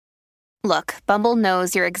Look, Bumble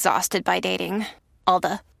knows you're exhausted by dating. All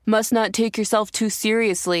the must not take yourself too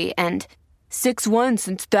seriously and 6'1"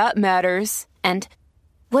 since that matters. And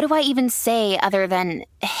what do I even say other than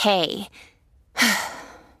hey?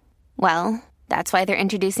 Well, that's why they're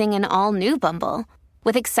introducing an all-new Bumble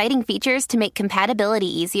with exciting features to make compatibility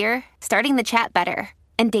easier, starting the chat better,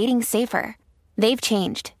 and dating safer. They've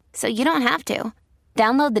changed, so you don't have to.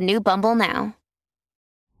 Download the new Bumble now.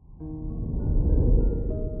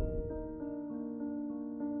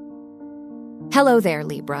 Hello there,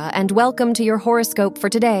 Libra, and welcome to your horoscope for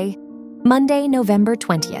today, Monday, November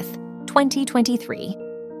 20th, 2023.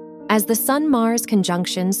 As the Sun-Mars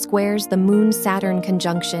conjunction squares the Moon-Saturn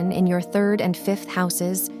conjunction in your 3rd and 5th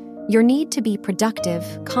houses, your need to be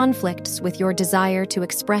productive conflicts with your desire to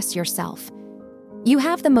express yourself. You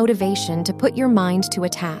have the motivation to put your mind to a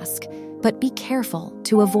task, but be careful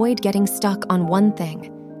to avoid getting stuck on one thing.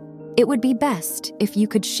 It would be best if you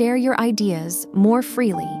could share your ideas more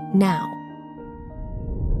freely now.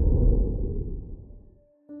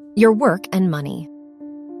 Your work and money.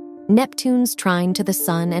 Neptune's trine to the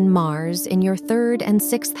Sun and Mars in your 3rd and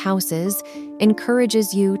 6th houses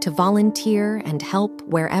encourages you to volunteer and help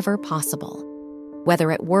wherever possible.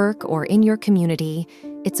 Whether at work or in your community,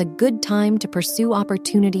 it's a good time to pursue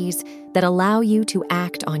opportunities that allow you to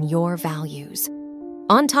act on your values.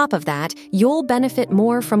 On top of that, you'll benefit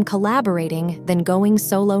more from collaborating than going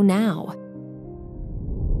solo now.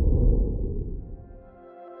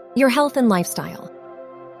 Your health and lifestyle.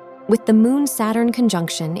 With the Moon-Saturn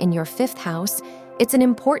conjunction in your 5th house, it's an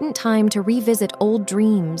important time to revisit old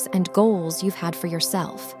dreams and goals you've had for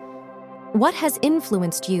yourself. What has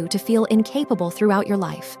influenced you to feel incapable throughout your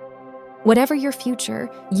life? Whatever your future,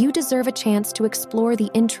 you deserve a chance to explore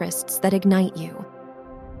the interests that ignite you.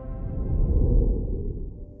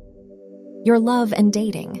 Your love and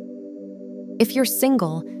dating. If you're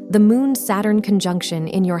single, the Moon-Saturn conjunction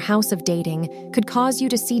in your house of dating could cause you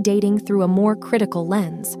to see dating through a more critical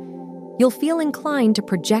lens. You'll feel inclined to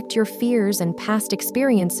project your fears and past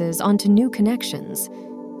experiences onto new connections.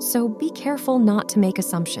 So be careful not to make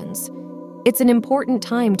assumptions. It's an important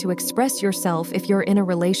time to express yourself if you're in a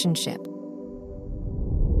relationship.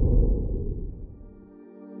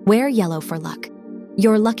 Wear yellow for luck.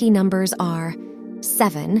 Your lucky numbers are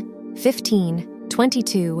 7, 15,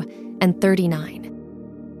 22, and 39.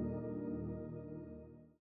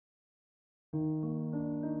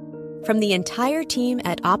 From the entire team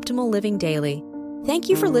at Optimal Living Daily, thank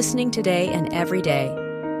you for listening today and every day.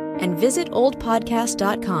 And visit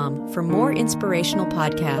oldpodcast.com for more inspirational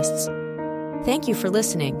podcasts. Thank you for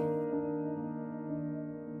listening.